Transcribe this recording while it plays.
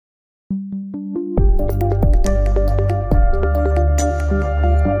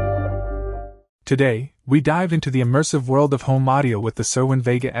Today, we dive into the immersive world of home audio with the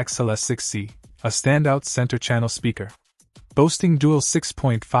Cerwin-Vega XLS-6C, a standout center-channel speaker. Boasting dual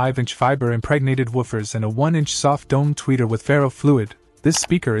 6.5-inch fiber-impregnated woofers and a 1-inch soft dome tweeter with ferrofluid, this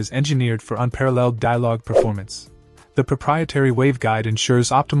speaker is engineered for unparalleled dialogue performance. The proprietary waveguide ensures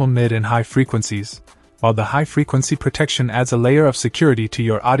optimal mid and high frequencies, while the high-frequency protection adds a layer of security to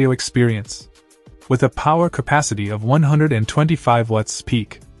your audio experience. With a power capacity of 125 watts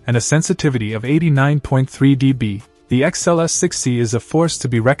peak, and a sensitivity of 89.3 dB, the XLS-6C is a force to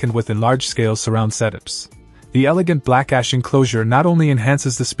be reckoned with in large-scale surround setups. The elegant black ash enclosure not only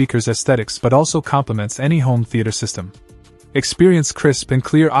enhances the speaker's aesthetics but also complements any home theater system. Experience crisp and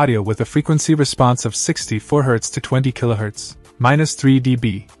clear audio with a frequency response of 64 Hz to 20 kHz, -3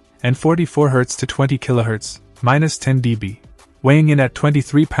 dB, and 44 Hz to 20 kHz, -10 dB. Weighing in at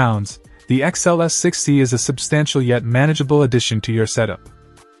 23 pounds, the XLS-6C is a substantial yet manageable addition to your setup.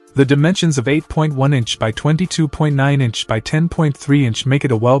 The dimensions of 8.1-inch by 22.9-inch by 10.3-inch make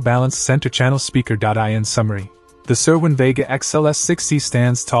it a well-balanced center-channel speaker. In summary, the Cerwin-Vega XLS-6C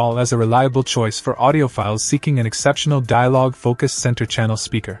stands tall as a reliable choice for audiophiles seeking an exceptional dialogue-focused center-channel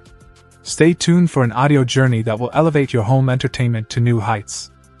speaker. Stay tuned for an audio journey that will elevate your home entertainment to new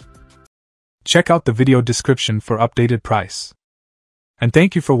heights. Check out the video description for updated price. And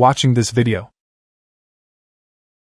thank you for watching this video.